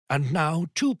And now,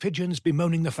 two pigeons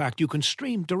bemoaning the fact you can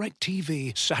stream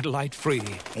DirecTV satellite-free.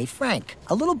 Hey, Frank,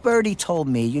 a little birdie told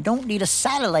me you don't need a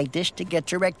satellite dish to get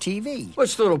DirecTV.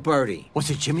 What's little birdie? Was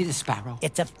it Jimmy the Sparrow?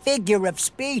 It's a figure of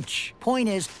speech. Point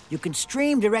is, you can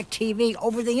stream DirecTV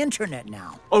over the internet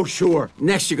now. Oh, sure.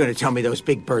 Next you're going to tell me those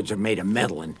big birds are made of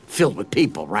metal and filled with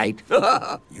people, right?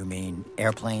 You mean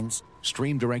airplanes?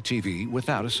 Stream DirecTV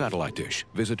without a satellite dish.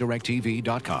 Visit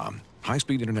DirecTV.com.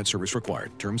 High-speed internet service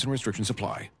required. Terms and restrictions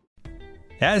apply.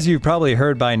 As you've probably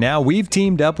heard by now, we've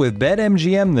teamed up with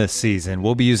BetMGM this season.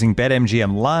 We'll be using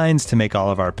BetMGM lines to make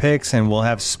all of our picks, and we'll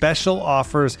have special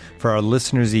offers for our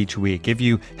listeners each week. If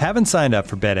you haven't signed up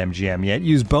for BetMGM yet,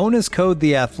 use bonus code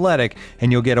The Athletic,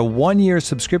 and you'll get a 1-year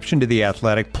subscription to The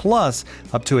Athletic, plus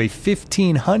up to a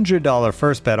 $1,500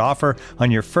 first bet offer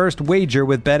on your first wager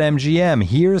with BetMGM.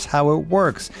 Here's how it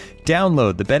works.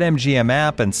 Download the BetMGM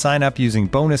app and sign up using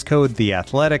bonus code The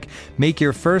Athletic. Make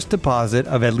your first deposit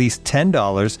of at least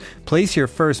 $10. Place your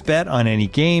first bet on any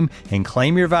game and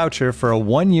claim your voucher for a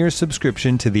 1-year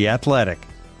subscription to The Athletic.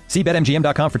 See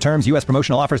BetMGM.com for terms. U.S.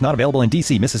 promotional offers not available in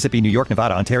D.C., Mississippi, New York,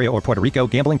 Nevada, Ontario, or Puerto Rico.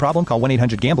 Gambling problem? Call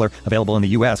 1-800-GAMBLER. Available in the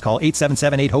U.S. Call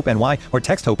 877-8-HOPE-NY or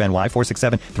text HOPE-NY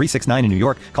 467-369 in New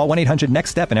York. Call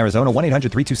 1-800-NEXT-STEP in Arizona.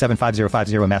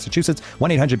 1-800-327-5050 in Massachusetts.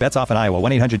 1-800-BETS-OFF in Iowa.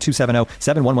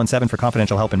 1-800-270-7117 for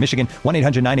confidential help in Michigan.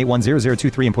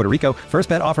 1-800-981-0023 in Puerto Rico. First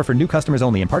bet offer for new customers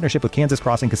only in partnership with Kansas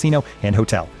Crossing Casino and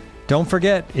Hotel. Don't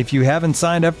forget, if you haven't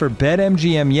signed up for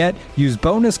BetMGM yet, use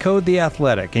bonus code The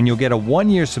Athletic, and you'll get a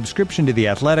 1-year subscription to The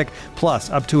Athletic, plus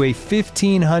up to a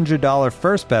 $1,500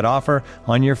 first bet offer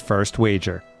on your first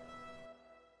wager.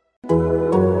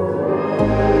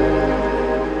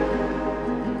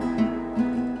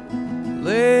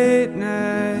 Late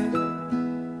night,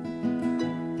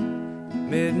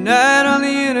 midnight on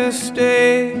the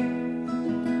interstate.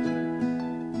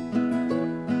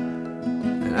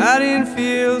 I didn't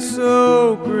feel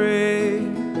so great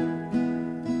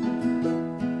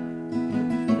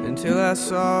until I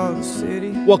saw the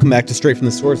city. Welcome back to Straight from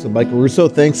the Source with Michael Russo.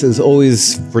 Thanks as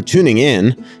always for tuning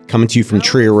in. Coming to you from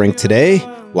Trio Rink today,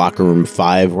 Locker Room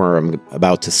 5, where I'm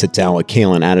about to sit down with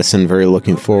Calen Addison. Very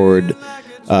looking forward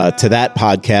to that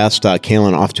podcast.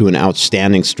 Calen off to an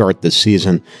outstanding start this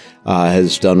season.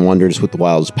 Has done wonders with the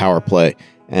Wild's power play.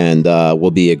 And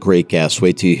will be a great guest.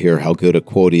 Wait till you hear how good a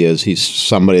quote he is. He's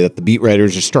somebody that the beat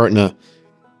writers are starting to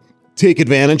take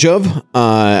advantage of.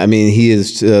 I mean, he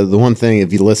is the one thing,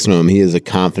 if you listen to him, he is a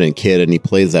confident kid, and he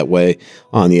plays that way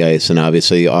on the ice. And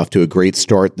obviously off to a great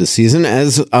start this season,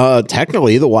 as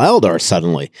technically the Wild are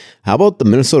suddenly. How about the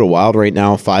Minnesota Wild right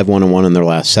now? 5-1-1 in their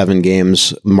last 7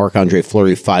 games. Marc-Andre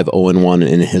Fleury 5-0-1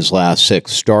 in his last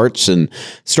 6 starts, and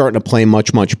starting to play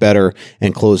much, much better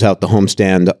and close out the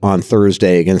homestand on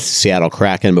Thursday against the Seattle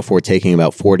Kraken before taking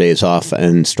about 4 days off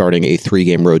and starting a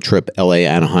 3-game road trip, LA,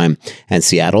 Anaheim, and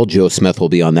Seattle. Joe Smith will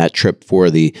be on that trip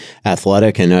for the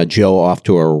Athletic, and Joe off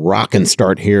to a rocking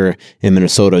start here in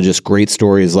Minnesota. Just great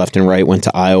stories left and right. Went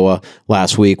to Iowa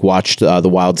last week, watched the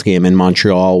Wild's game in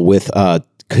Montreal with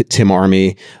Tim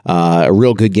Army. A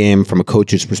real good game from a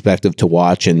coach's perspective to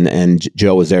watch, and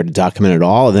Joe was there to document it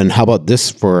all. And then how about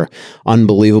this for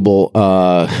unbelievable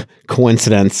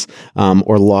coincidence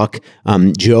or luck?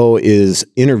 Joe is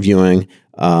interviewing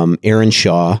Aaron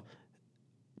Shaw,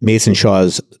 Mason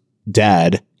Shaw's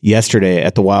dad, yesterday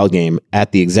at the Wild game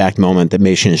at the exact moment that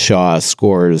Mason Shaw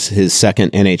scores his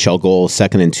second NHL goal,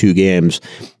 second in 2 games,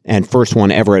 and first one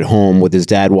ever at home, with his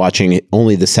dad watching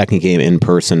only the second game in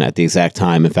person at the exact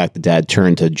time. In fact, the dad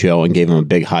turned to Joe and gave him a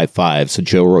big high five. So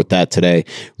Joe wrote that today.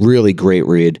 Really great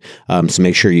read. So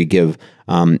make sure you give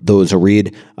those a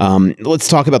read. Let's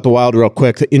talk about the Wild real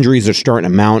quick. The injuries are starting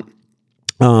to mount.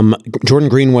 Jordan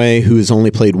Greenway, who has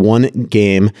only played 1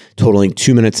 game, totaling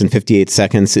 2 minutes and 58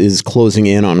 seconds, is closing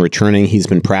in on returning. He's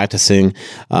been practicing,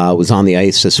 was on the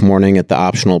ice this morning at the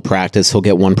optional practice. He'll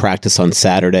get 1 practice on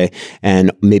Saturday and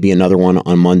maybe another one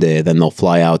on Monday. Then they'll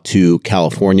fly out to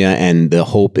California, and the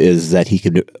hope is that he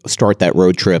could start that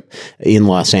road trip in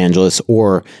Los Angeles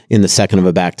or in the second of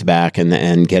a back-to-back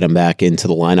and get him back into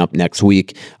the lineup next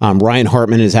week. Ryan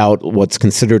Hartman is out. What's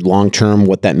considered long-term,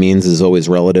 what that means is always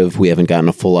relative. We haven't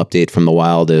gotten a full update from the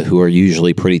Wild, who are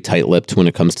usually pretty tight-lipped when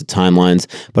it comes to timelines.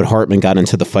 But Hartman got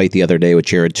into the fight the other day with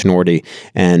Jared Tenorti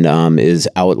and is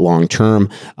out long-term.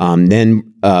 Then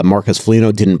Marcus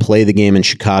Foligno didn't play the game in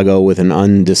Chicago with an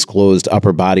undisclosed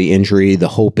upper body injury. The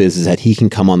hope is that he can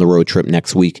come on the road trip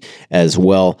next week as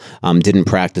well. Didn't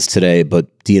practice today, but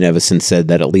Dean Evison said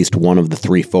that at least one of the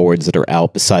 3 forwards that are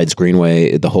out besides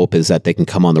Greenway, the hope is that they can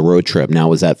come on the road trip. Now,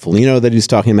 was that Foligno that he's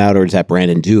talking about, or is that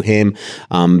Brandon Duhaime?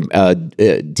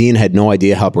 Dean had no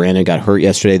idea how Brandon got hurt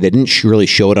yesterday. They didn't really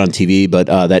show it on TV, but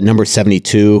that number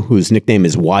 72, whose nickname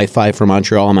is Wi-Fi for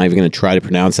Montreal, I'm not even going to try to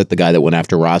pronounce it, the guy that went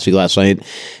after Rossi last night,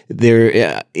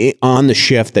 they're on the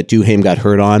shift that Duhaime got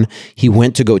hurt on. He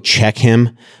went to go check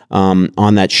him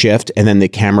on that shift, and then the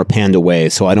camera panned away.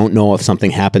 So I don't know if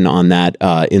something happened on that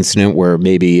incident where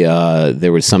maybe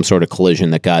there was some sort of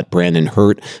collision that got Brandon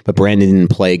hurt, but Brandon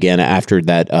didn't play again after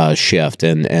that shift.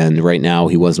 And right now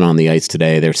he wasn't on the ice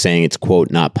today. They're saying it's,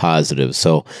 quote, not positive.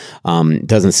 So it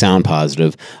doesn't sound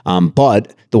positive.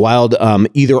 But the Wild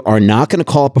either are not going to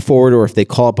call up a forward, or if they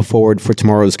call up a forward for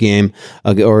tomorrow's game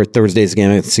or Thursday's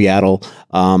game in Seattle,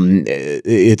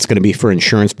 it's going to be for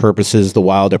insurance purposes. The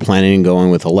Wild are planning on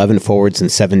going with 11 forwards and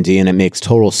 7D, and it makes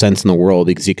total sense in the world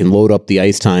because you can load up the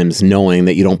ice times knowing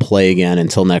that you don't play again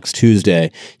until next Tuesday.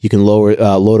 You can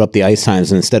load up the ice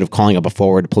times, and instead of calling up a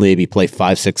forward, maybe play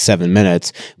 5, 6, 7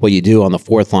 minutes, what you do on the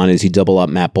fourth line is you double up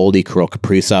Matt Boldy, Kirill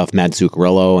Kaprizov, Matt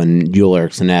Zuccarello, and Joel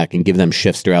Eriksson Ek, and give them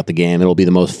shifts throughout the game. It'll be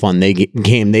the most fun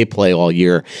game they play all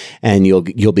year, and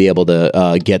you'll be able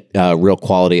to get real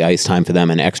quality ice time for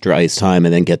them and extra ice time,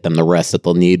 and then get them the rest that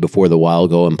they'll need before the Wild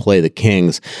go and play the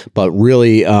Kings. But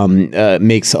really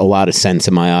makes a lot of sense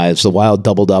in my eyes. The Wild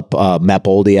doubled up Matt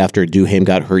Boldy after Duhaime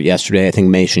got hurt yesterday. I think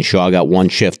Mason Shaw got one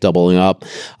shift doubling up.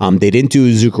 They didn't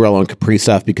do Zuccarello and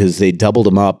Kaprizov because they doubled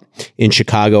them up in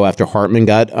Chicago after Hartman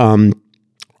got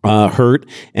hurt,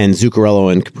 and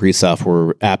Zuccarello and Kaprizov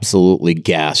were absolutely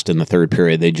gassed in the third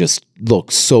period. They just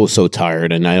looked so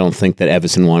tired, and I don't think that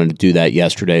Evison wanted to do that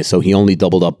yesterday, so he only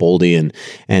doubled up Boldy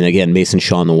and again Mason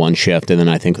Shaw on the one shift, and then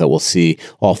I think that we'll see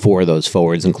all 4 of those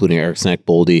forwards, including Eriksson Ek,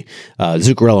 Boldy,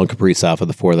 Zuccarello, and Kaprizov are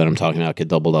the 4 that I'm talking about, get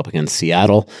doubled up against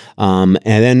Seattle. And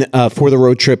then for the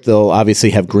road trip, they'll obviously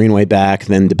have Greenway back,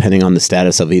 then depending on the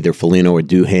status of either Foligno or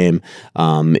Duhaime,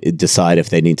 decide if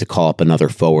they need to call up another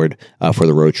forward for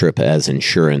the road trip as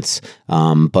insurance.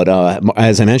 But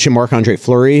as I mentioned, Marc-Andre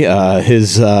Fleury,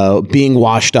 his being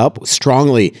washed up was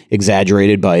strongly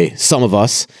exaggerated by some of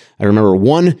us. I remember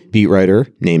one beat writer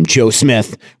named Joe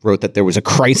Smith wrote that there was a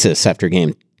crisis after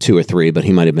game 2 or 3, but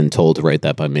he might have been told to write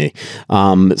that by me.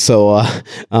 Man, Fleury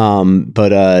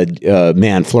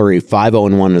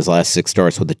 5-0-1 in his last 6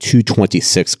 starts with a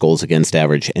 .226 goals against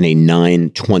average and a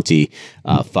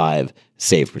 .925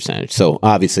 save percentage. So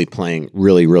obviously playing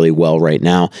really, really well right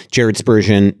now. Jared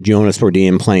Spurgeon, Jonas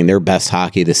Brodin playing their best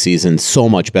hockey this season, so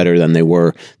much better than they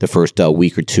were the first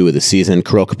week or 2 of the season.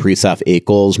 Kirill Kaprizov, 8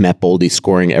 goals. Matt Boldy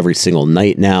scoring every single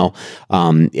night now.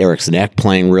 Eriksson Ek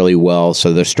playing really well.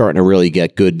 So they're starting to really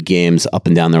get good games up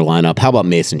and down their lineup. How about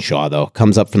Mason Shaw, though?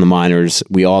 Comes up from the minors.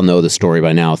 We all know the story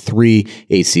by now. 3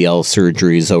 ACL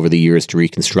surgeries over the years to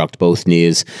reconstruct both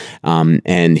knees.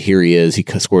 And here he is. He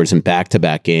scores in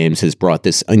back-to-back games. Has brought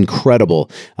this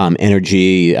incredible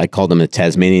energy. I called him a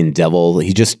Tasmanian devil.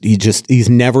 He's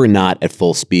never not at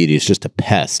full speed. He's just a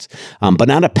pest, but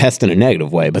not a pest in a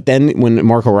negative way. But then when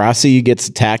Marco Rossi gets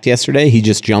attacked yesterday, he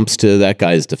just jumps to that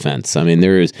guy's defense. I mean,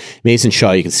 there is Mason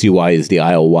Shaw. You can see why he's the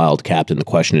Iowa Wild captain. The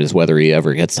question is whether he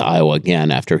ever gets to Iowa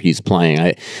again after he's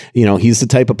playing. He's the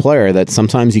type of player that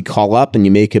sometimes you call up and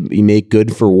you make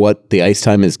good for what the ice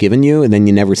time has given you, and then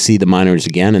you never see the minors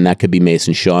again. And that could be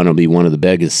Mason Shaw, and it'll be one of the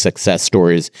biggest success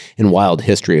stories in Wild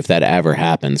history if that ever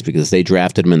happens, because they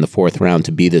drafted him in the 4th round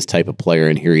to be this type of player,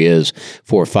 and here he is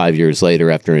 4 or 5 years later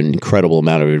after an incredible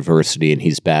amount of adversity, and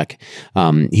he's back.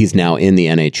 He's now in the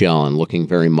NHL and looking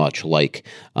very much like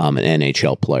an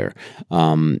NHL player.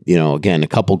 Again, a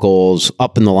couple goals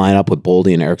up in the lineup with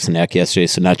Boldy and Eriksson Ek yesterday,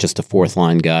 so not just a 4th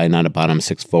line guy, not a bottom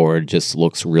 6 forward, just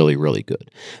looks really, really good.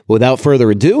 Without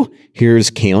further ado, here's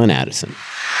Calen Addison.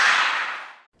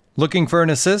 Looking for an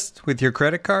assist with your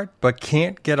credit card, but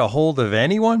can't get a hold of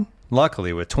anyone?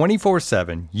 Luckily, with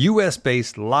 24/7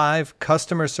 US-based live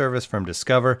customer service from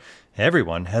Discover,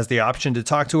 everyone has the option to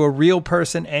talk to a real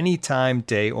person anytime,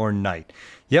 day or night.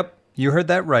 Yep, you heard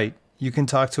that right. You can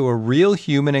talk to a real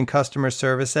human in customer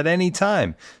service at any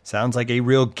time. Sounds like a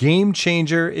real game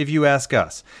changer if you ask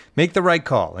us. Make the right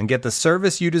call and get the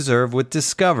service you deserve with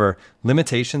Discover.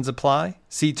 Limitations apply.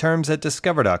 See terms at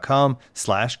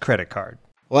discover.com/creditcard.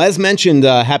 Well, as mentioned,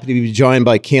 happy to be joined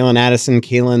by Calen Addison.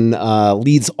 Calen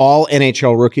leads all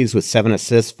NHL rookies with 7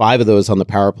 assists, 5 of those on the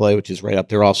power play, which is right up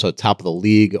there. Also top of the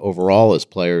league overall as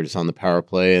players on the power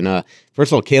play. And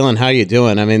first of all, Calen, how you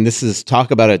doing? I mean, this is talk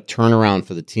about a turnaround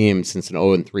for the team since an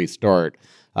 0-3 start.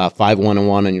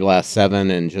 5-1-1 in your last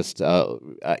 7, and just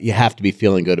you have to be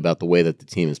feeling good about the way that the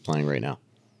team is playing right now.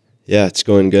 Yeah, it's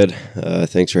going good.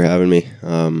 Thanks for having me.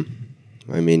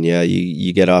 I mean, yeah,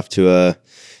 you get off to a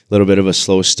little bit of a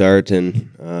slow start, and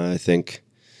I think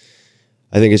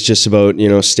it's just about,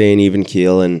 staying even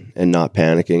keel and not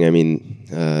panicking. I mean,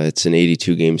 it's an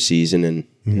 82 game season, and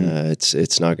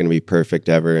it's not going to be perfect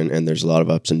ever, and there's a lot of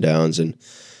ups and downs. And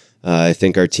I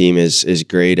think our team is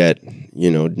great at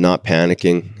not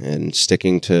panicking and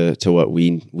sticking to what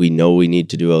we know we need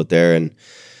to do out there. And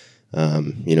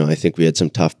I think we had some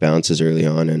tough bounces early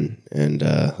on, and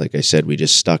like I said, we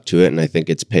just stuck to it, and I think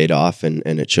it's paid off, and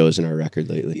it shows in our record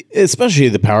lately. Especially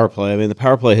the power play. I mean, the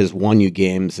power play has won you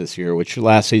games this year, which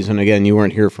last season, again, you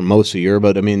weren't here for most of the year,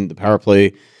 but I mean, the power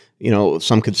play,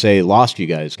 some could say lost you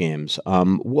guys games.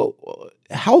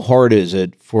 How hard is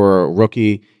it for a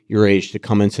rookie your age to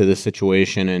come into this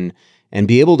situation and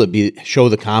be able to show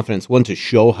the confidence, one, to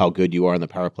show how good you are in the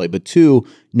power play, but two,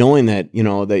 knowing that,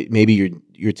 that maybe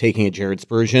you're taking a Jared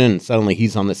Spurgeon and suddenly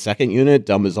he's on the second unit,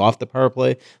 Dumb is off the power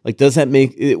play. Like, does that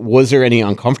was there any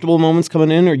uncomfortable moments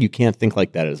coming in, or you can't think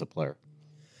like that as a player?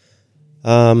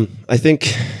 I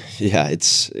think,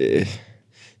 it's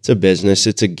a business,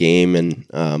 it's a game.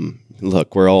 And,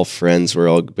 look, we're all friends, we're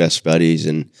all best buddies.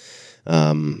 And,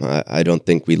 I don't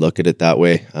think we look at it that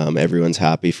way. Everyone's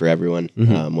happy for everyone.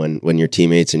 When your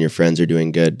teammates and your friends are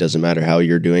doing good, doesn't matter how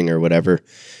you're doing or whatever,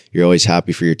 you're always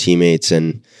happy for your teammates.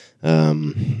 And,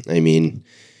 I mean,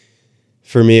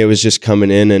 for me, it was just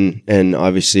coming in and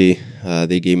obviously,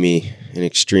 they gave me an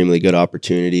extremely good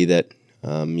opportunity that,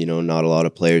 not a lot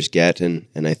of players get. And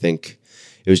I think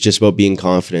it was just about being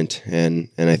confident. And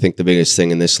I think the biggest thing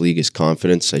in this league is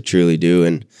confidence. I truly do.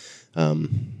 And,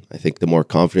 I think the more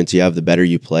confidence you have, the better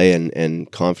you play, and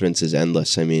confidence is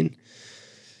endless. I mean,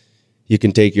 you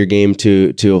can take your game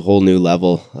to a whole new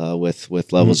level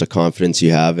with levels of confidence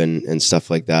you have and stuff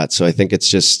like that. So I think it's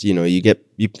just, you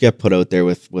get put out there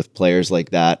with players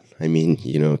like that. I mean,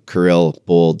 Kirill,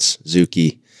 Bolds,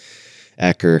 Zuki,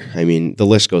 Ecker. I mean, the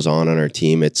list goes on our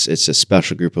team. It's a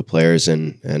special group of players,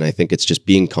 and I think it's just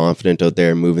being confident out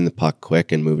there, moving the puck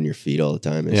quick, and moving your feet all the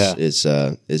time is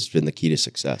been the key to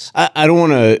success. I don't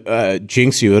want to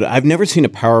jinx you. I've never seen a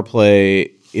power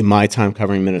play in my time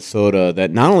covering Minnesota that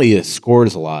not only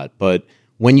scores a lot, but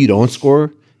when you don't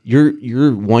score,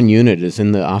 your one unit is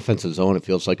in the offensive zone. It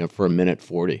feels like for a minute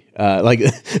 40. Like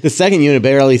the second unit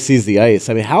barely sees the ice.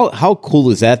 I mean, how cool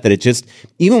is that? That it just,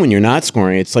 even when you're not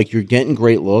scoring, it's like you're getting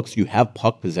great looks. You have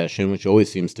puck possession, which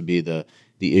always seems to be the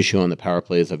issue on the power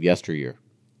plays of yesteryear.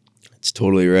 It's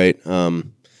totally right.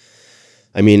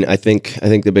 I mean, I think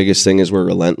the biggest thing is we're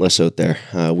relentless out there.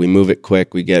 We move it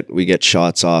quick. We get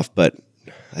shots off, but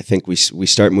I think we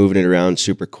start moving it around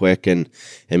super quick and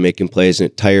making plays, and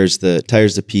it tires the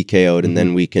PK out, and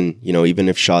then we can, even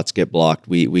if shots get blocked,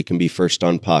 we can be first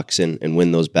on pucks and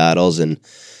win those battles. And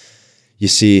you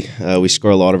see, we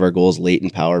score a lot of our goals late in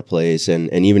power plays,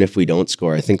 and even if we don't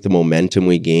score, I think the momentum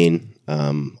we gain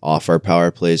off our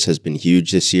power plays has been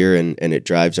huge this year, and it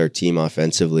drives our team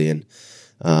offensively. And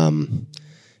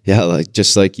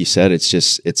just like you said,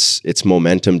 it's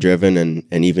momentum driven,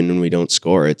 and even when we don't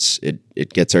score,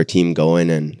 it gets our team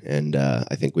going, and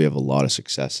I think we have a lot of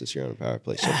success this year on the power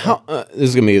play. So this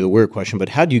is gonna be the weird question, but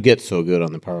how do you get so good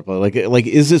on the power play? Like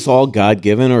is this all God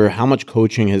given, or how much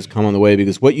coaching has come on the way?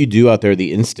 Because what you do out there,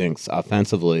 the instincts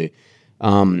offensively,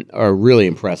 are really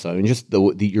impressive. I mean, just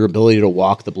your ability to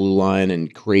walk the blue line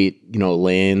and create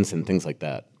lanes and things like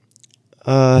that.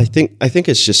 I think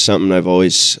it's just something I've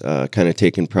always kind of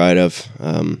taken pride of,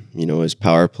 as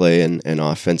power play and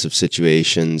offensive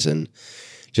situations, and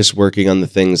just working on the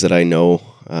things that I know,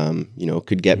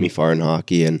 could get me far in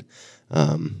hockey. And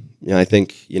I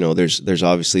think there's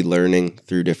obviously learning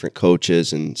through different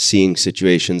coaches and seeing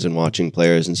situations and watching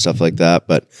players and stuff like that.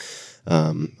 But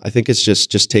I think it's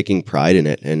just taking pride in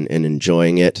it and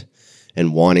enjoying it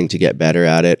and wanting to get better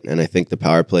at it. And I think the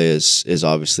power play is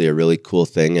obviously a really cool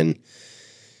thing. And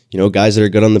guys that are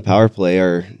good on the power play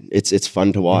it's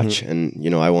fun to watch. And,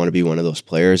 I want to be one of those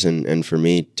players. And for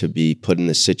me to be put in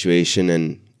this situation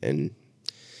and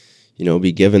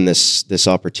be given this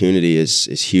opportunity is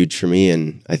huge for me.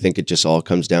 And I think it just all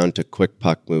comes down to quick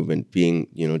puck movement,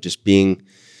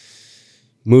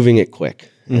 moving it quick.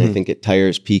 And I think it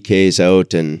tires PKs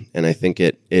out, and I think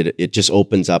it just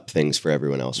opens up things for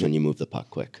everyone else when you move the puck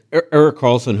quick. Erik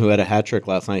Karlsson, who had a hat trick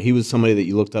last night, he was somebody that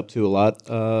you looked up to a lot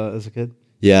as a kid?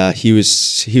 Yeah, he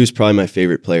was probably my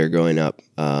favorite player growing up,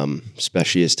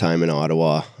 especially his time in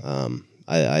Ottawa.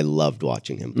 I loved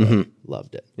watching him play.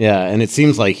 Loved it. Yeah, and it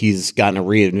seems like he's gotten a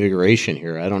reinvigoration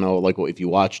here. I don't know, if you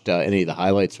watched any of the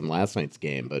highlights from last night's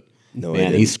game, but no,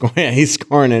 man, he's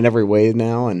scoring in every way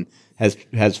now, and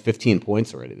has 15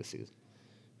 points already this season.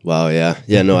 Wow, yeah.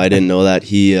 No, I didn't know that.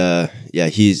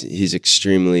 He's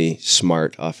extremely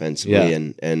smart offensively,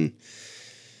 and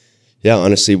yeah,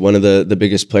 honestly, one of the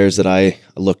biggest players that I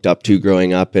looked up to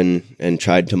growing up and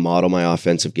tried to model my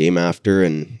offensive game after,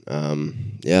 and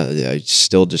I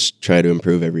still just try to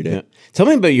improve every day. Yeah. Tell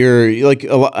me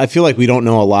about I feel like we don't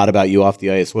know a lot about you off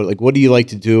the ice. What do you like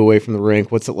to do away from the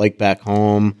rink? What's it like back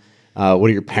home? What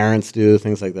do your parents do?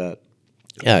 Things like that.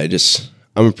 Yeah,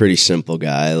 I'm a pretty simple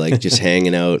guy. I like just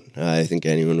hanging out. I think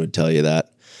anyone would tell you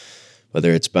that.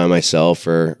 Whether it's by myself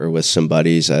or with some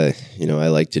buddies, I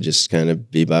like to just kind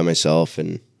of be by myself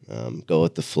and go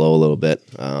with the flow a little bit.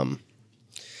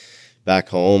 Back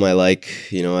home, I like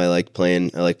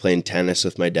playing tennis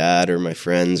with my dad or my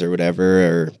friends or whatever,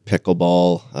 or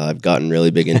pickleball. I've gotten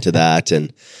really big into that,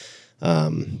 and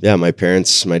my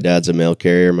dad's a mail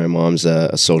carrier, my mom's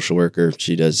a social worker.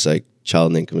 She does like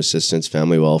child and income assistance,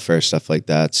 family welfare, stuff like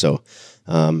that. So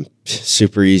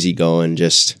super easy going,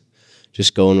 just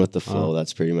going with the flow.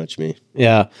 That's pretty much me.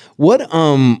 Yeah. What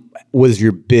was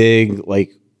your big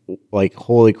like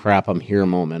holy crap, I'm here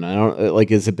moment? I don't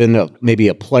has it been maybe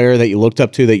a player that you looked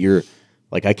up to that you're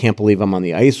like, I can't believe I'm on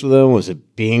the ice with them? Was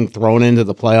it being thrown into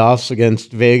the playoffs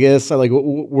against Vegas? Like,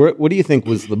 what do you think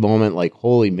was the moment? Like,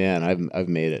 holy man, I've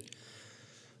made it.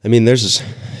 I mean,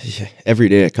 every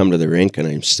day I come to the rink and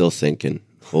I'm still thinking,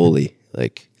 holy,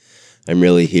 like I'm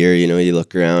really here. You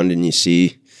look around and you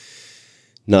see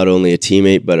not only a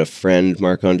teammate, but a friend,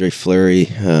 Marc-Andre Fleury,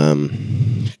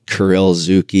 Kirill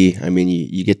Zuki. I mean,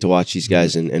 you get to watch these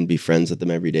guys and be friends with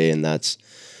them every day. And that's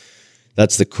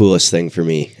the coolest thing for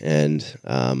me. And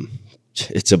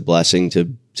it's a blessing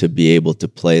to be able to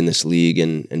play in this league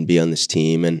and be on this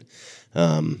team. And,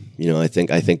 I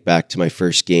think back to my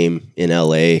first game in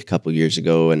LA a couple years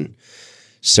ago and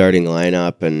starting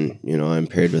lineup, and I'm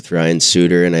paired with Ryan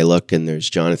Suter, and I look and there's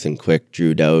Jonathan Quick,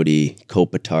 Drew Doughty,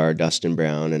 Kopitar, Dustin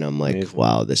Brown, and I'm like, amazing.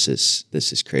 Wow, this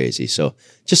is crazy. So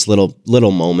just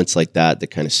little moments like that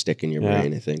kind of stick in your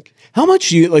brain, I think. How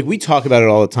much we talk about it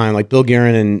all the time. Like Bill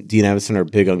Guerin and Dean Evison are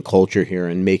big on culture here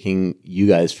and making you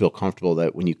guys feel comfortable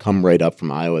that when you come right up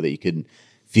from Iowa that you could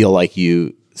feel like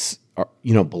you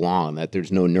belong, that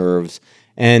there's no nerves.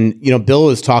 And, Bill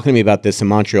was talking to me about this in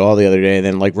Montreal the other day, and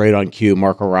then right on cue,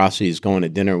 Marco Rossi is going to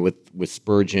dinner with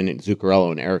Spurgeon and Zuccarello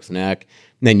and Eriksson Ek.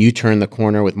 And then you turn the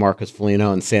corner with Marcus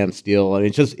Foligno and Sam Steele. And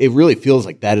it really feels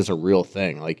like that is a real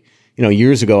thing. Like,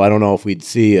 years ago, I don't know if we'd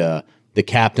see the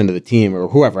captain of the team or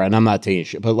whoever, and I'm not taking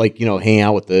shit, but hang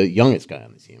out with the youngest guy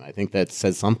on the team. I think that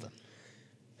says something.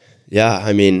 Yeah,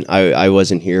 I mean, I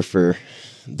wasn't here for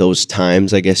those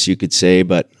times, I guess you could say,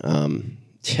 but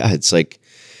it's like,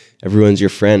 everyone's your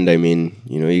friend. I mean,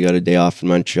 you got a day off in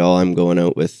Montreal. I'm going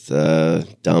out with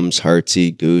Dums,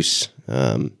 Hartsey, Goose,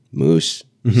 Moose,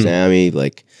 Sammy.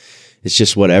 Like, it's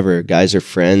just whatever. Guys are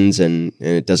friends, and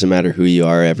it doesn't matter who you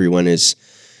are. Everyone is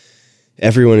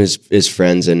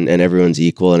friends, and everyone's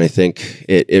equal. And I think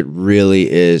it really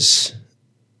is.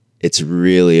 It's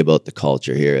really about the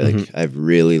culture here. Like, I've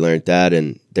really learned that,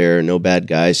 and there are no bad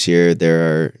guys here.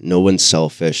 No one's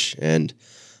selfish, and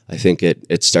I think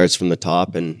it starts from the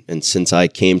top, and since I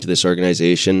came to this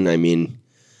organization, I mean,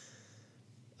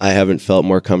 I haven't felt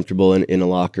more comfortable in a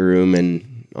locker room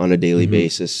and on a daily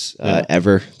basis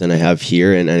ever than I have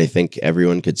here, and I think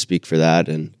everyone could speak for that.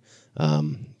 And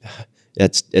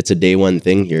it's a day one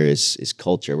thing here is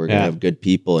culture. We're gonna have good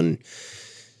people and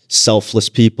selfless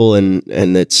people, and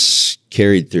it's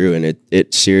carried through, and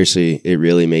it seriously, it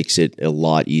really makes it a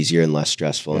lot easier and less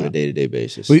stressful on a day-to-day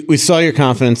basis. We saw your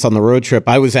confidence on the road trip.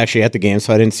 I was actually at the game,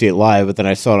 so I didn't see it live, but then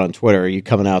I saw it on Twitter. You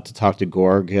coming out to talk to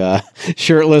Gorg,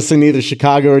 shirtless in either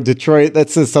Chicago or Detroit. That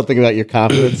says something about your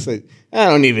confidence. I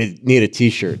don't even need a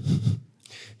T-shirt.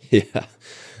 Yeah,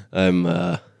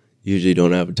 I'm usually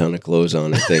don't have a ton of clothes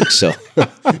on, I think, so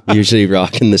usually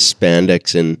rocking the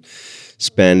spandex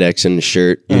and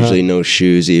shirt, usually no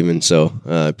shoes even,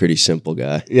 so pretty simple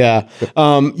guy. Yeah.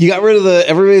 You got rid of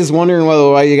everybody's wondering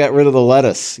why you got rid of the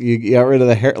lettuce. You got rid of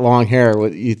the long hair.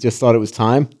 What, you just thought it was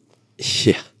time?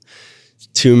 Yeah.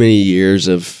 Too many years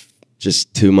of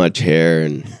just too much hair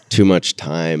and too much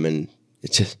time, and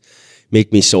it just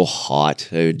make me so hot.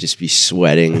 I would just be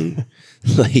sweating.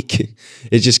 Like,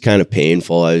 it's just kind of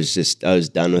painful. I was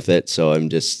done with it, so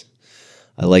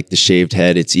I like the shaved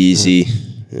head. It's easy.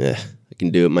 Yeah. Can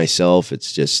do it myself.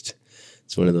 It's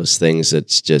one of those things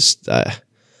that's just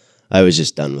I was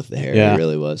just done with the hair. It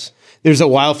really was. There's a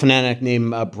wild fanatic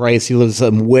named Bryce. He lives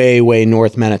way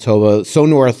north Manitoba, so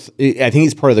north. I think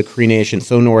he's part of the Cree Nation,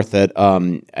 so north that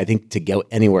I think to go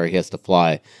anywhere he has to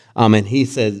fly. And he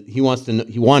says he wants to know,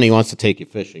 he wants to take you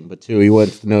fishing, but two, he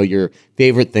wants to know your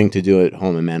favorite thing to do at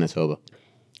home in Manitoba.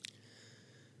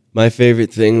 My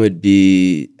favorite thing would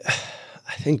be,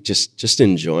 I think, just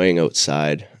enjoying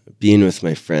outside, being with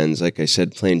my friends. Like I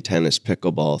said, playing tennis,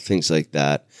 pickleball, things like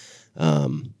that.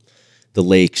 The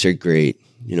lakes are great.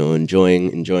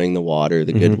 Enjoying the water,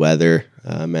 the good weather.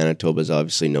 Manitoba's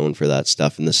obviously known for that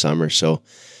stuff in the summer. So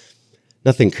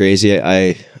nothing crazy.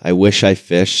 I wish I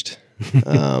fished.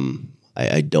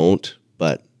 I don't,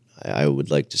 but I would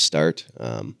like to start.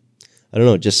 I don't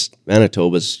know. Just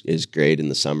Manitoba's is great in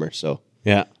the summer. So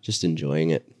Yeah. just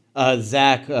enjoying it.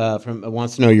 Zach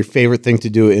wants to know your favorite thing to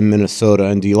do in Minnesota,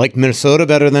 and do you like Minnesota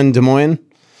better than Des Moines?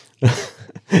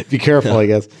 Be careful, I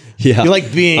guess. Yeah. You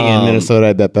like being in Minnesota,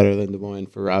 I bet, better than Des Moines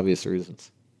for obvious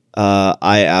reasons.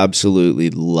 I absolutely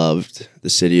loved the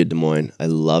city of Des Moines. I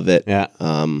love it. Yeah.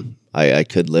 I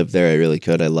could live there. I really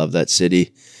could. I love that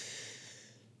city.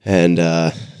 And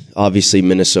obviously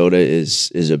Minnesota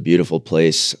is a beautiful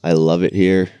place. I love it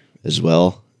here as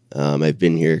well. I've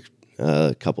been here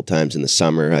a couple times in the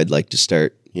summer. I'd like to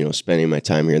start, spending my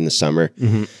time here in the summer.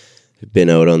 I've been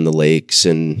out on the lakes,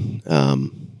 and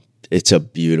it's a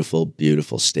beautiful,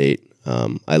 beautiful state.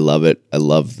 I love it. I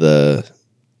love the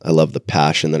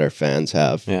passion that our fans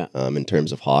have in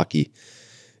terms of hockey.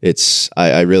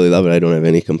 I really love it. I don't have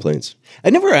any complaints. I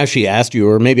never actually asked you,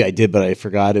 or maybe I did, but I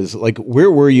forgot, is like,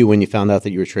 where were you when you found out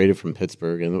that you were traded from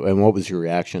Pittsburgh, and what was your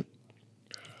reaction?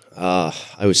 I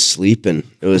was sleeping.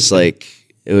 It was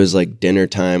like dinner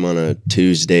time on a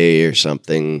Tuesday or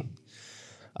something.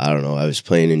 I don't know. I was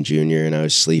playing in junior and I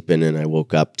was sleeping, and I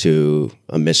woke up to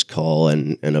a missed call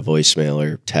and a voicemail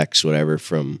or text, whatever,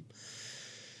 from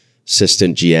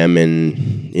assistant GM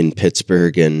in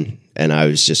Pittsburgh, and I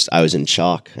was in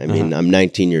shock. I mean, I'm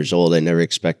 19 years old. I never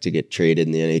expect to get traded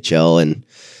in the NHL, and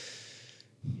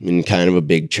in kind of a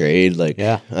big trade.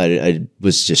 I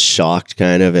was just shocked,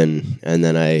 kind of, and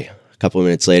then a couple of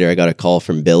minutes later, I got a call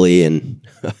from Billy, and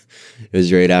it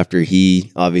was right after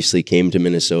he obviously came to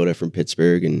Minnesota from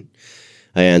Pittsburgh, and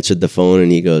I answered the phone,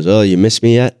 and he goes, "Oh, you miss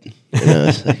me yet?" And I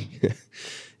was like,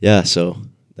 yeah. So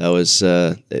that was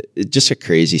just a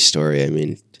crazy story. I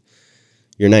mean,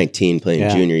 you're 19 playing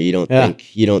junior. You don't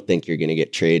think you're going to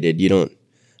get traded.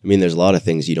 There's a lot of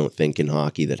things you don't think in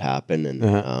hockey that happen,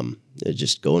 and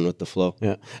just going with the flow.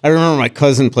 Yeah, I remember my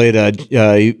cousin played.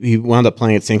 He wound up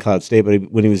playing at St. Cloud State,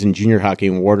 but when he was in junior hockey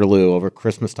in Waterloo over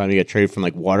Christmas time, he got traded from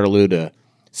like Waterloo to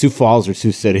Sioux Falls or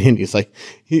Sioux City, and he's like,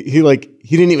 he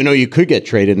didn't even know you could get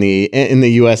traded in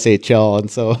the USHL, and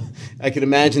so I could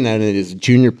imagine that as a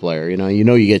junior player,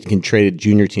 you get traded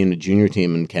junior team to junior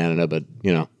team in Canada, but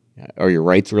are your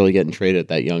rights really getting traded at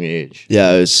that young age?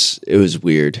 Yeah, it was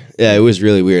weird. Yeah, it was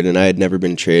really weird, and I had never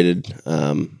been traded.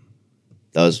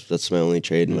 That's my only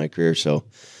trade in my career, so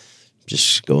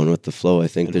just going with the flow. I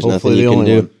think there's nothing you can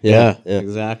do. Yeah,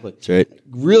 exactly. That's right.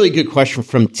 Really good question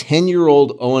from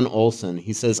 10-year-old Owen Olson.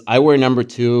 He says, "I wear number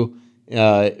 2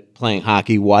 playing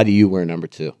hockey. Why do you wear number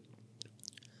 2?"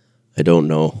 I don't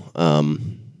know.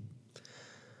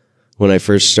 When I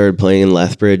first started playing in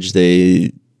Lethbridge,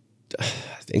 I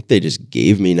think they just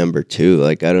gave me number 2.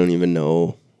 Like, I don't even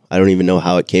know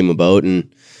how it came about,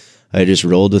 and I just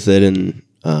rolled with it, and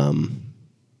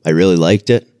I really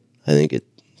liked it. I think it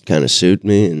kind of suited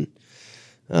me, and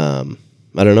I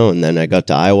don't know. And then I got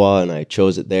to Iowa, and I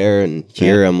chose it there, and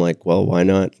here I'm like, well, why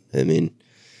not? I mean,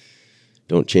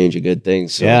 don't change a good thing,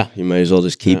 so you might as well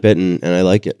just keep it, and I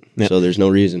like it. So there's no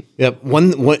reason. Yep.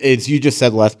 As you just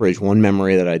said, Lethbridge, one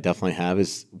memory that I definitely have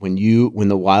is when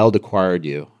the Wild acquired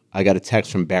you. I got a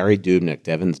text from Barry Dubnyk,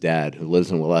 Devin's dad, who lives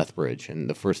in Lethbridge, and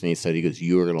the first thing he said, he goes,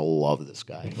 "You are going to love this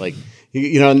guy." Like,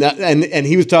 and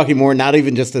he was talking more not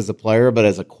even just as a player, but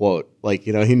as a quote. Like,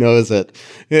 he knows that,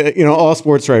 all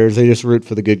sports writers, they just root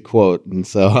for the good quote, and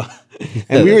so.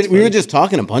 And we were just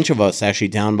talking, a bunch of us actually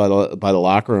down by the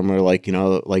locker room. We were like,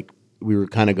 we were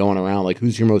kind of going around like,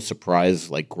 who's your most surprised,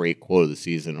 like, great quote of the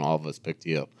season? And all of us picked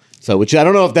you. So, which I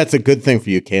don't know if that's a good thing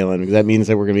for you, Kalen, because that means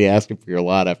that we're going to be asking for your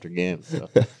lot after games. So.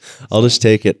 I'll just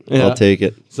take it. Yeah. I'll take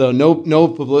it. So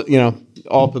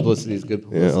all publicity is good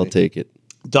publicity. Yeah, I'll take it.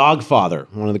 Dogfather,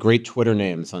 one of the great Twitter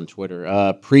names on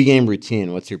Twitter. Pre-game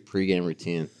routine. What's your pre-game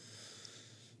routine?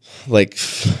 Like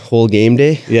whole game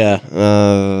day? Yeah.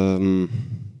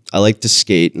 I like to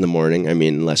skate in the morning. I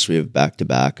mean, unless we have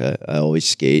back-to-back, I always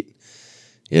skate.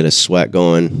 Get a sweat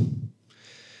going.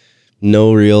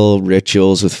 No real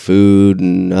rituals with food,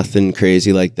 nothing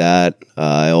crazy like that.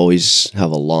 I always have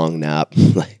a long nap,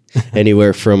 like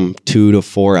anywhere from 2 to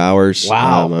 4 hours.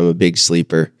 Wow. I'm a big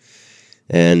sleeper.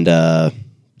 And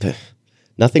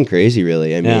nothing crazy,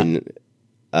 really. I mean,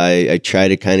 I try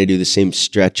to kind of do the same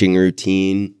stretching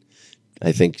routine.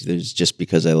 I think there's just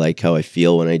because I like how I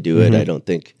feel when I do it. I don't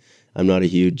think I'm not a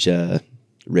huge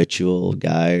ritual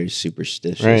guy or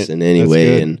superstitious Right. in any That's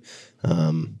way, good.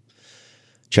 and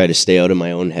try to stay out of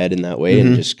my own head in that way,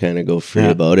 and just kind of go free Yeah.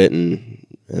 about it,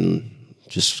 and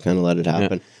just kind of let it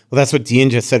happen. Well, that's what Dean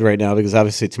just said right now, because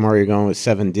obviously tomorrow you're going with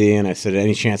 7D, and I said,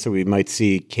 any chance that we might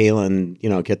see Kalen,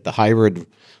 get the hybrid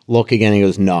look again? He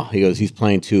goes, no. He goes, he's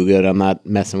playing too good. I'm not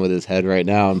messing with his head right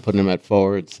now. I'm putting him at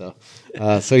forward. So,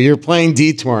 so you're playing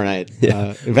D tomorrow night.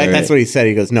 In fact, that's what he said.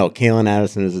 He goes, no, Kalen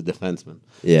Addison is a defenseman.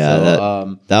 Yeah,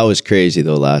 So, that was crazy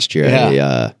though last year.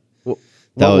 Yeah.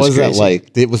 That what was that crazy.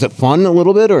 like? Was it fun a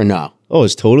little bit or no? Oh, it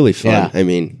was totally fun. Yeah. I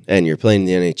mean, and you're playing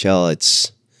in the NHL.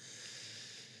 It's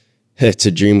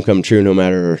a dream come true. No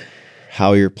matter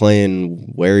how you're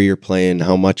playing, where you're playing,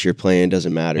 how much you're playing,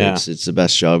 doesn't matter. Yeah. It's the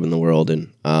best job in the world,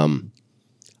 and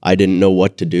I didn't know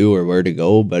what to do or where to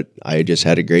go, but I just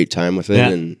had a great time with it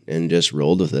Yeah. and just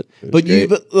rolled with it. It was But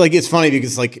great. it's funny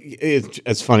because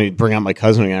it's funny to bring out my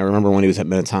cousin again. I remember when he was at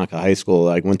Minnetonka High School.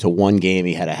 I went to one game,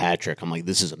 he had a hat trick. I'm like,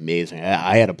 this is amazing.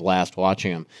 I had a blast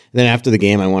watching him. And then after the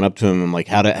game, I went up to him. I'm like,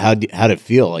 how'd it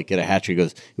feel? Like get a hat trick? He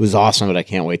goes, it was awesome, but I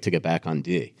can't wait to get back on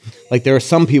D. Like there are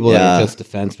some people that Yeah. are just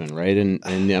defensemen, right? And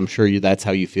I'm sure that's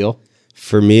how you feel.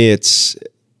 For me, it's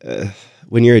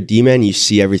when you're a D-man, you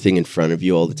see everything in front of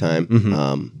you all the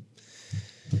time.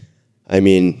 I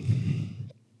mean,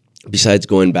 besides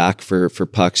going back for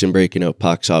pucks and breaking out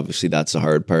pucks, obviously that's the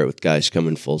hard part with guys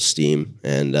coming full steam.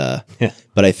 And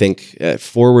but I think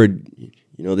forward,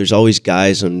 there's always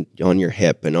guys on your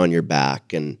hip and on your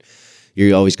back, and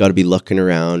you always got to be looking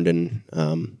around. And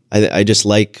I just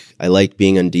like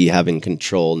being on D, having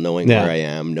control, knowing Yeah. where I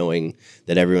am, knowing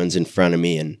that everyone's in front of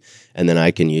me, and then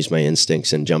I can use my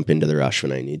instincts and jump into the rush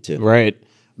when I need to. Right.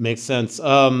 Makes sense.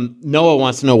 Noah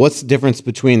wants to know what's the difference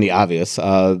between the obvious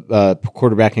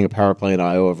quarterbacking a power play in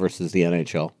Iowa versus the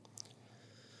NHL.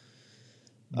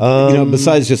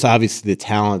 Besides just obviously the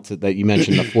talent that you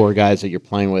mentioned, the four guys that you're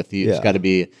playing with, it's Yeah. got to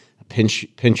be a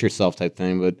pinch yourself type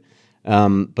thing.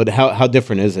 But how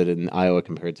different is it in Iowa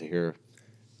compared to here?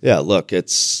 Yeah, look,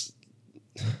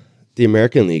 the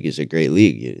American League is a great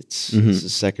league. It's the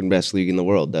second best league in the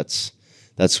world. That's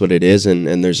what it is,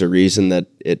 and there's a reason that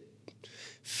it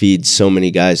feeds so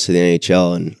many guys to the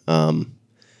NHL. And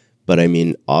but I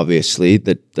mean, obviously,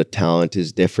 the talent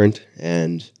is different,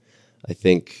 and I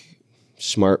think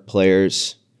smart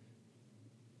players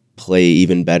play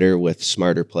even better with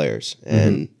smarter players.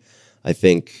 And I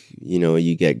think,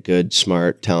 you get good,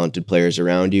 smart, talented players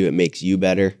around you. It makes you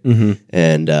better.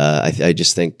 And I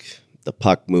just think the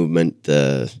puck movement,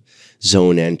 the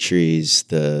zone entries,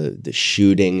 the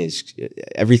shooting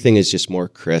everything is just more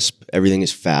crisp. Everything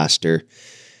is faster.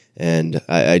 And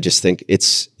I just think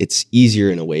it's easier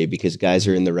in a way because guys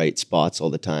are in the right spots all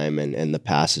the time, and the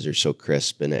passes are so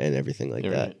crisp and everything like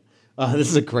that. Right. This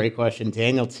is a great question.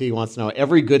 Daniel T wants to know,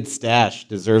 every good stash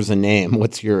deserves a name.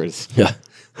 What's yours? Yeah,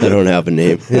 I don't have a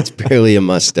name. It's barely a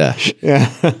mustache.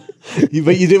 Yeah.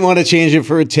 But you didn't want to change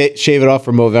it shave it off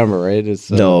for Movember, right?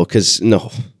 No, because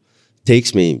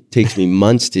takes me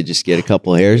months to just get a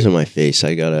couple hairs on my face.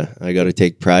 I gotta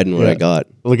take pride in what I got.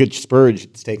 Look at Spurge.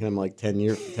 It's taken him like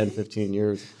 10, 15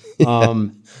 years. Here's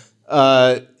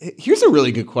a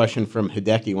really good question from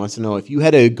Hideki. He wants to know if you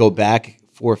had to go back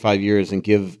 4 or 5 years and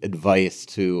give advice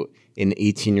to an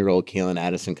 18-year-old Kalen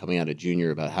Addison coming out of junior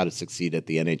about how to succeed at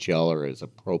the NHL or as a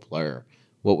pro player,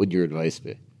 what would your advice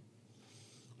be?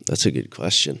 That's a good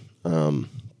question.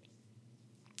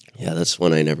 Yeah, that's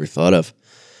one I never thought of.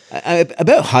 I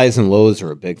bet highs and lows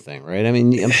are a big thing, right? I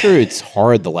mean, I'm sure it's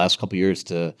hard the last couple of years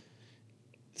to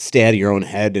stay out of your own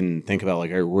head and think about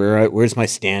like, where's my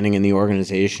standing in the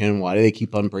organization? Why do they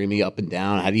keep on bringing me up and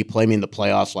down? How do you play me in the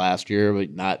playoffs last year,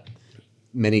 but not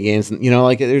many games?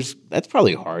 That's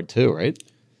probably hard too, right?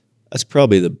 That's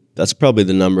probably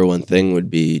the number one thing would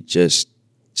be just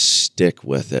stick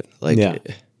with it. Like, Yeah.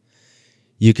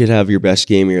 You could have your best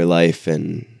game of your life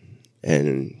and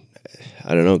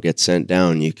I don't know, get sent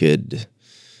down. You could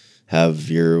have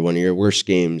one of your worst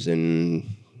games and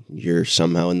you're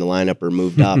somehow in the lineup or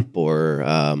moved up or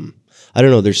I don't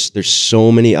know. There's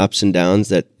so many ups and downs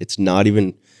that it's not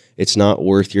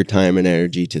worth your time and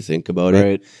energy to think about Right.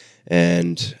 it.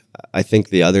 And I think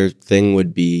the other thing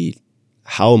would be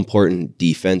how important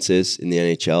defense is in the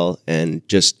NHL and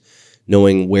just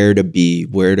knowing where to be,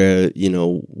 when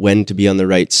to be on the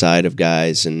right side of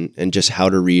guys and just how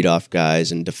to read off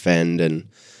guys and defend. And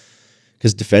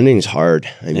because defending is hard.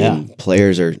 I mean,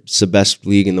 it's the best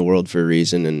league in the world for a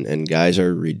reason, and guys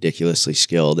are ridiculously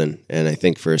skilled. And I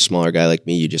think for a smaller guy like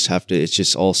me, you just have to, it's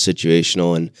just all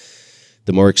situational. And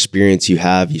the more experience you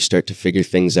have, you start to figure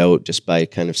things out just by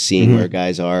kind of seeing where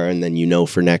guys are, and then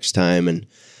for next time. And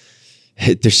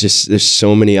there's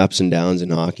so many ups and downs in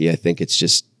hockey. I think it's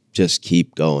just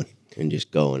keep going and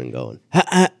just going and going.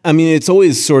 I mean, it's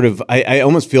always sort of. I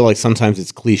almost feel like sometimes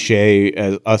it's cliche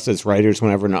as us as writers.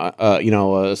 Whenever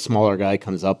a smaller guy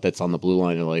comes up that's on the blue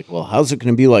line, you're like, well, how's it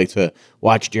going to be like to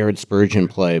watch Jared Spurgeon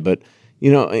play? But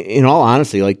in all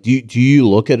honesty, like, do you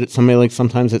look at somebody like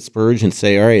sometimes at Spurge and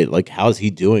say, all right, like, how's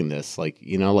he doing this? Like,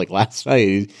 like last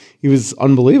night, he was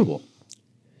unbelievable.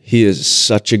 He is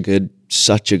such a good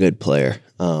player.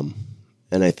 And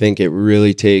I think it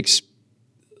really takes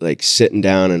like sitting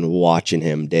down and watching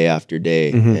him day after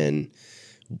day and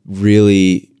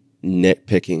really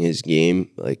nitpicking his game.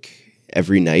 Like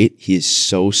every night, he's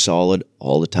so solid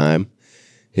all the time.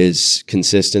 His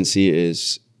consistency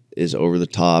is over the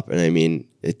top. And I mean,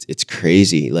 it's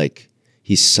crazy. Like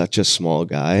he's such a small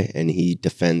guy and he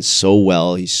defends so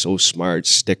well. He's so smart.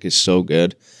 Stick is so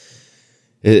good.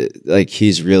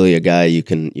 He's really a guy you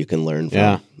can learn from.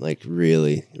 Yeah. Like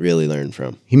really, really learn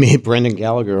from. He made Brendan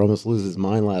Gallagher almost lose his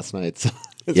mind last night. So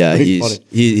yeah, funny.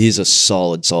 he's a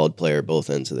solid player both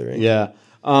ends of the ring. Yeah.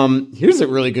 Here's a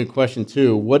really good question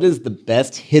too. What is the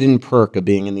best hidden perk of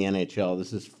being in the NHL?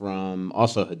 This is from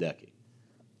also Hideki.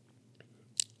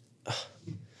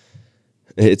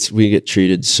 We get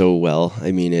treated so well.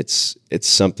 I mean, it's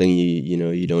something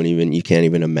you can't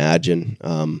even imagine.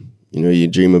 You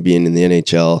dream of being in the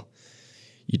NHL.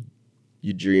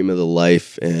 You dream of the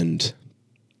life, and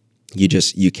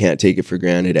you can't take it for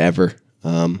granted ever.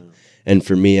 And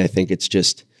for me, I think it's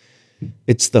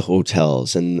the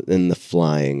hotels and the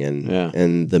flying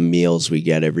and the meals we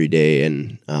get every day,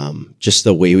 and just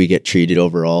the way we get treated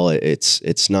overall.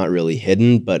 It's not really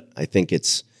hidden, but I think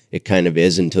it kind of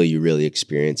is until you really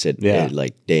experience it. Yeah.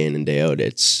 Like day in and day out.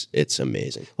 It's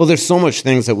amazing. Well, there's so much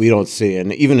things that we don't see,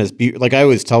 and even as like I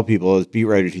always tell people as beat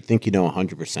writers, you think you know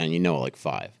 100%, you know like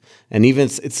 5, and even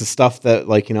it's the stuff that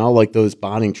like like those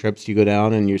bonding trips you go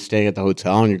down and you're staying at the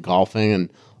hotel and you're golfing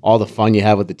and all the fun you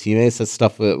have with the teammates. That's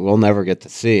stuff that we'll never get to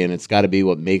see, and it's got to be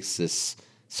what makes this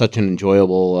such an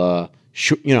enjoyable.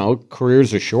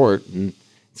 Careers are short, and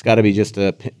it's got to be just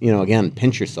a again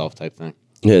pinch yourself type thing.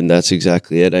 Yeah, and that's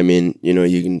exactly it. I mean,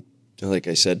 you can, like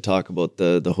I said, talk about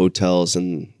the hotels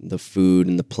and the food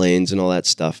and the planes and all that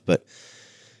stuff, but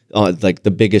like the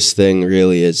biggest thing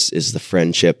really is the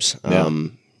friendships. Yeah.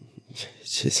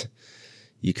 It's just,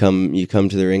 you come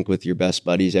to the rink with your best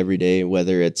buddies every day,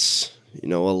 whether it's a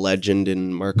legend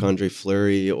in Marc-Andre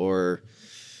Fleury or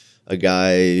a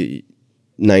guy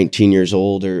 19 years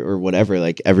old or whatever.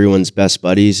 Like everyone's best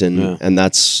buddies, and I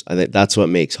think that's what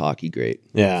makes hockey great.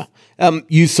 Yeah.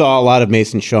 You saw a lot of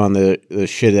Mason Shaw on the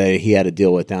shit that he had to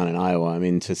deal with down in Iowa. I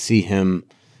mean, to see him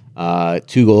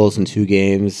 2 goals in 2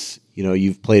 games,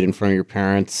 you've played in front of your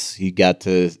parents. You got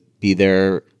to be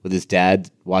there with his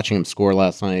dad watching him score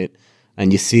last night,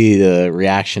 and you see the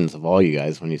reactions of all you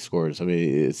guys when he scores. I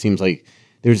mean, it seems like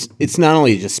it's not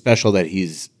only just special that he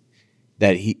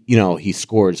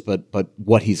scores, but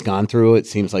what he's gone through. It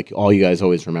seems like all you guys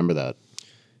always remember that.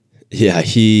 Yeah,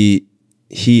 he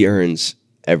earns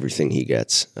everything he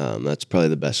gets. That's probably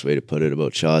the best way to put it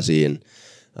about Shawzy,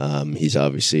 and he's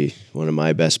obviously one of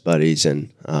my best buddies,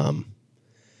 and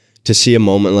to see a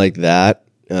moment like that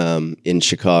in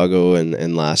Chicago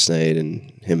and last night, and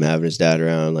him having his dad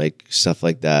around, like stuff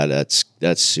like that,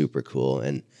 that's super cool,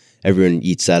 and everyone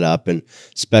eats that up, and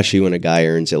especially when a guy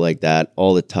earns it like that,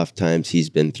 all the tough times he's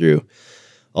been through,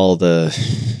 all the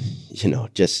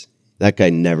just that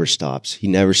guy never stops. He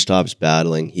never stops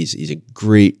battling. He's a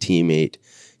great teammate.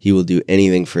 He will do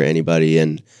anything for anybody,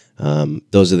 and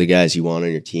those are the guys you want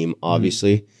on your team,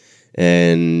 obviously.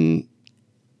 And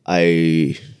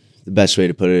the best way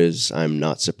to put it is, I'm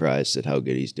not surprised at how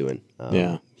good he's doing.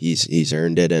 He's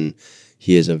earned it, and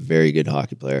he is a very good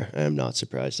hockey player. I am not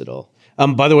surprised at all.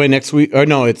 By the way, next week,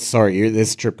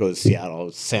 this trip goes to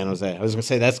Seattle, San Jose. I was going to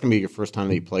say that's going to be your first time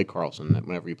that you play Carlson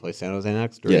whenever you play San Jose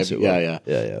next. Yes, yeah.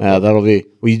 That'll be.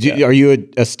 Are you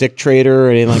a stick trader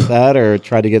or anything like that, or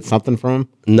try to get something from him?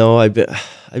 No, I've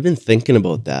been thinking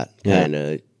about that, kind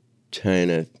of trying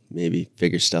to maybe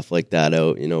figure stuff like that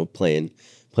out.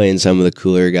 Playing some of the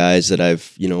cooler guys that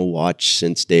I've watched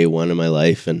since day one of my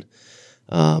life, and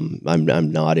I'm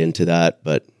not into that,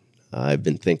 but I've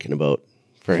been thinking about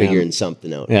figuring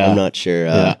something out. Yeah. I'm not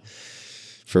sure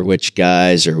for which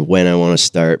guys or when I want to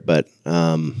start, but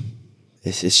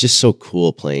it's just so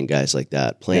cool playing guys like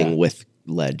that, playing with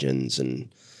legends, and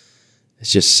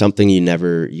it's just something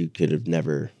you could have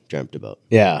never dreamt about.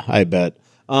 Yeah, I bet.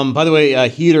 By the way,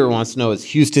 Heater wants to know, is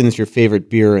Houston's your favorite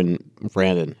beer in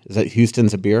Brandon? Is that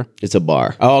Houston's a beer? It's a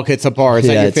bar. Oh, okay, it's a bar. Is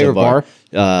that your favorite bar?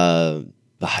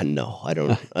 No, I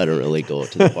don't really go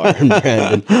to the bar in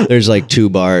Brandon. There's like 2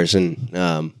 bars, and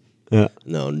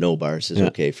no bars is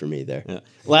okay for me there. Yeah.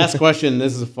 Last question.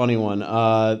 This is a funny one.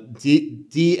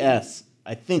 DS.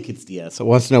 I think it's DS. I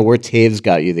wants to know where Taves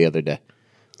got you the other day.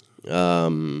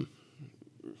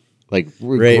 Like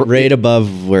right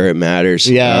above where it matters.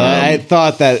 Yeah, I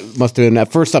thought that must have been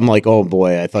at first. I'm like, oh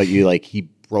boy, I thought you like he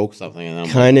broke something. And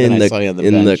kind of in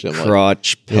the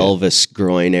crotch, pelvis,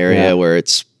 groin area where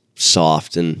it's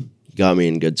soft, and got me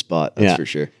in a good spot. That's for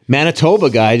sure. Manitoba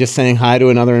guy just saying hi to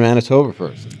another Manitoba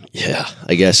person. Yeah,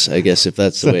 I guess if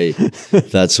that's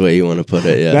the way you want to put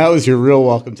it. Yeah, that was your real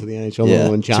welcome to the NHL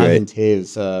when Jonathan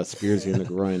Taves spears you in the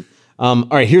groin. All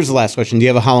right, here's the last question. Do you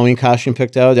have a Halloween costume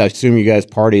picked out? I assume you guys'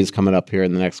 party is coming up here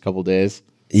in the next couple days.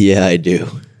 Yeah, I do.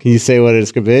 Can you say what it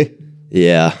is going to be?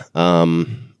 Yeah,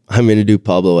 I'm going to do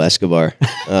Pablo Escobar.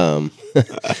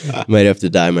 Might have to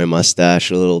dye my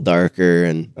mustache a little darker,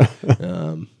 and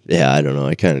I don't know.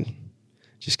 I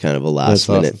kind of a last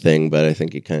minute thing, but I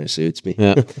think it kind of suits me.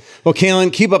 Yeah. Well,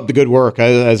 Calen, keep up the good work.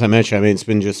 As I mentioned, I mean, it's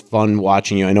been just fun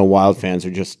watching you. I know Wild fans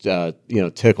are just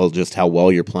tickled just how well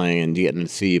you're playing and getting to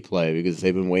see you play, because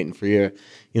they've been waiting for you.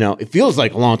 You know, it feels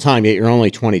like a long time, yet you're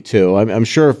only 22. I'm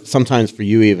sure sometimes for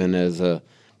you, even as a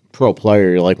pro player,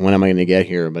 you're like, when am I going to get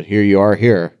here? But here you are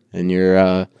here, and you're.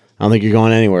 I don't think you're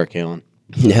going anywhere, Calen.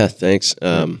 Yeah, thanks.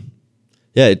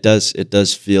 It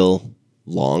does feel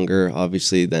longer,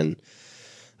 obviously, than.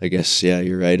 I guess,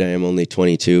 you're right. I am only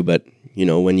 22, but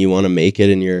when you want to make it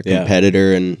and you're a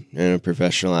competitor and a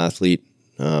professional athlete,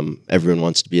 everyone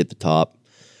wants to be at the top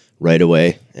right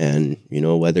away. And,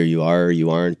 whether you are or you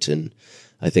aren't. And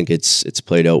I think it's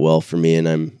played out well for me, and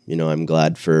I'm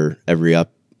glad for every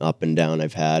up and down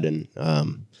I've had. And,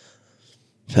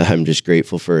 I'm just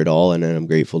grateful for it all. And I'm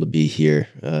grateful to be here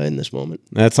in this moment.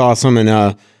 That's awesome.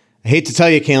 And, I hate to tell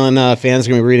you, Calen, fans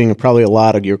are going to be reading probably a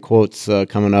lot of your quotes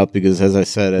coming up because, as I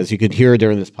said, as you could hear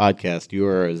during this podcast, you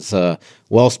are as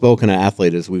well-spoken an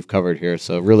athlete as we've covered here.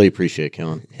 So really appreciate it,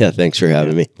 Calen. Yeah, thanks for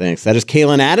having me. Thanks. That is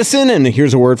Calen Addison, and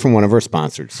here's a word from one of our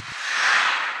sponsors.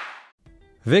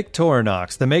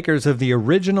 Victorinox, the makers of the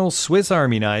original Swiss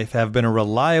Army knife, have been a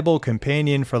reliable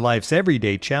companion for life's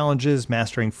everyday challenges,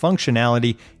 mastering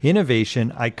functionality,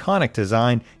 innovation, iconic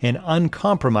design, and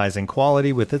uncompromising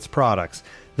quality with its products.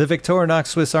 The Victorinox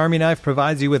Swiss Army knife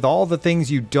provides you with all the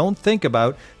things you don't think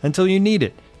about until you need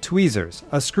it. Tweezers,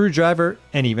 a screwdriver,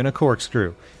 and even a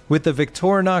corkscrew. With the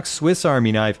Victorinox Swiss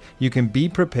Army knife, you can be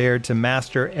prepared to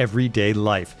master everyday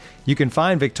life. You can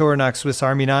find Victorinox Swiss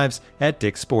Army knives at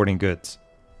Dick's Sporting Goods.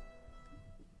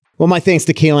 Well, my thanks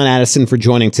to Calen Addison for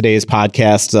joining today's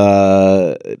podcast.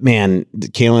 Man,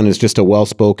 Calen is just a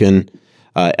well-spoken,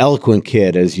 eloquent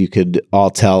kid, as you could all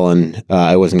tell, and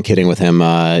I wasn't kidding with him.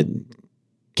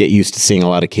 Get used to seeing a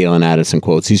lot of Calen Addison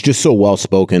quotes. He's just so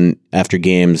well-spoken after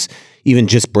games, even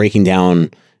just breaking down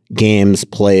games,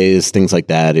 plays, things like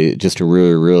that. Just a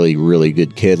really, really, really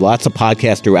good kid. Lots of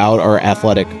podcasts throughout our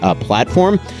athletic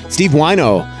platform. Steve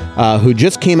Wino, who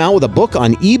just came out with a book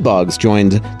on e-bugs,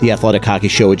 joined the Athletic Hockey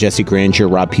Show with Jesse Granger,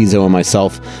 Rob Pizzo, and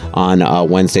myself on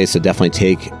Wednesday, so definitely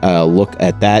take a look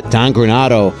at that. Don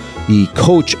Granato, the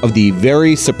coach of the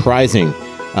very surprising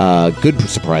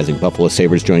Buffalo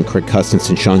Sabres, joined Craig Custance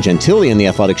and Sean Gentili in the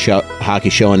Athletic Hockey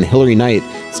Show, and Hillary Knight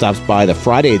stops by the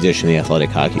Friday edition of the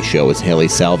Athletic Hockey Show with Haley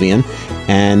Salvian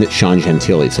and Sean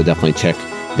Gentili. So definitely check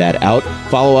that out.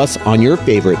 Follow us on your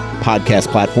favorite podcast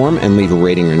platform and leave a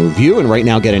rating and review. And right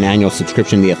now, get an annual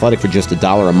subscription to The Athletic for just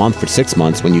 $1 a month for 6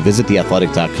 months when you visit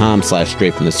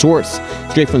theathletic.com/straight from the source.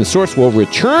 Straight from the Source will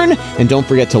return. And don't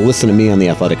forget to listen to me on the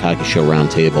Athletic Hockey Show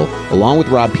Roundtable, along with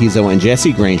Rob Pizzo and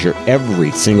Jesse Granger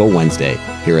every single Wednesday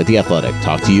here at The Athletic.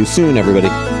 Talk to you soon, everybody.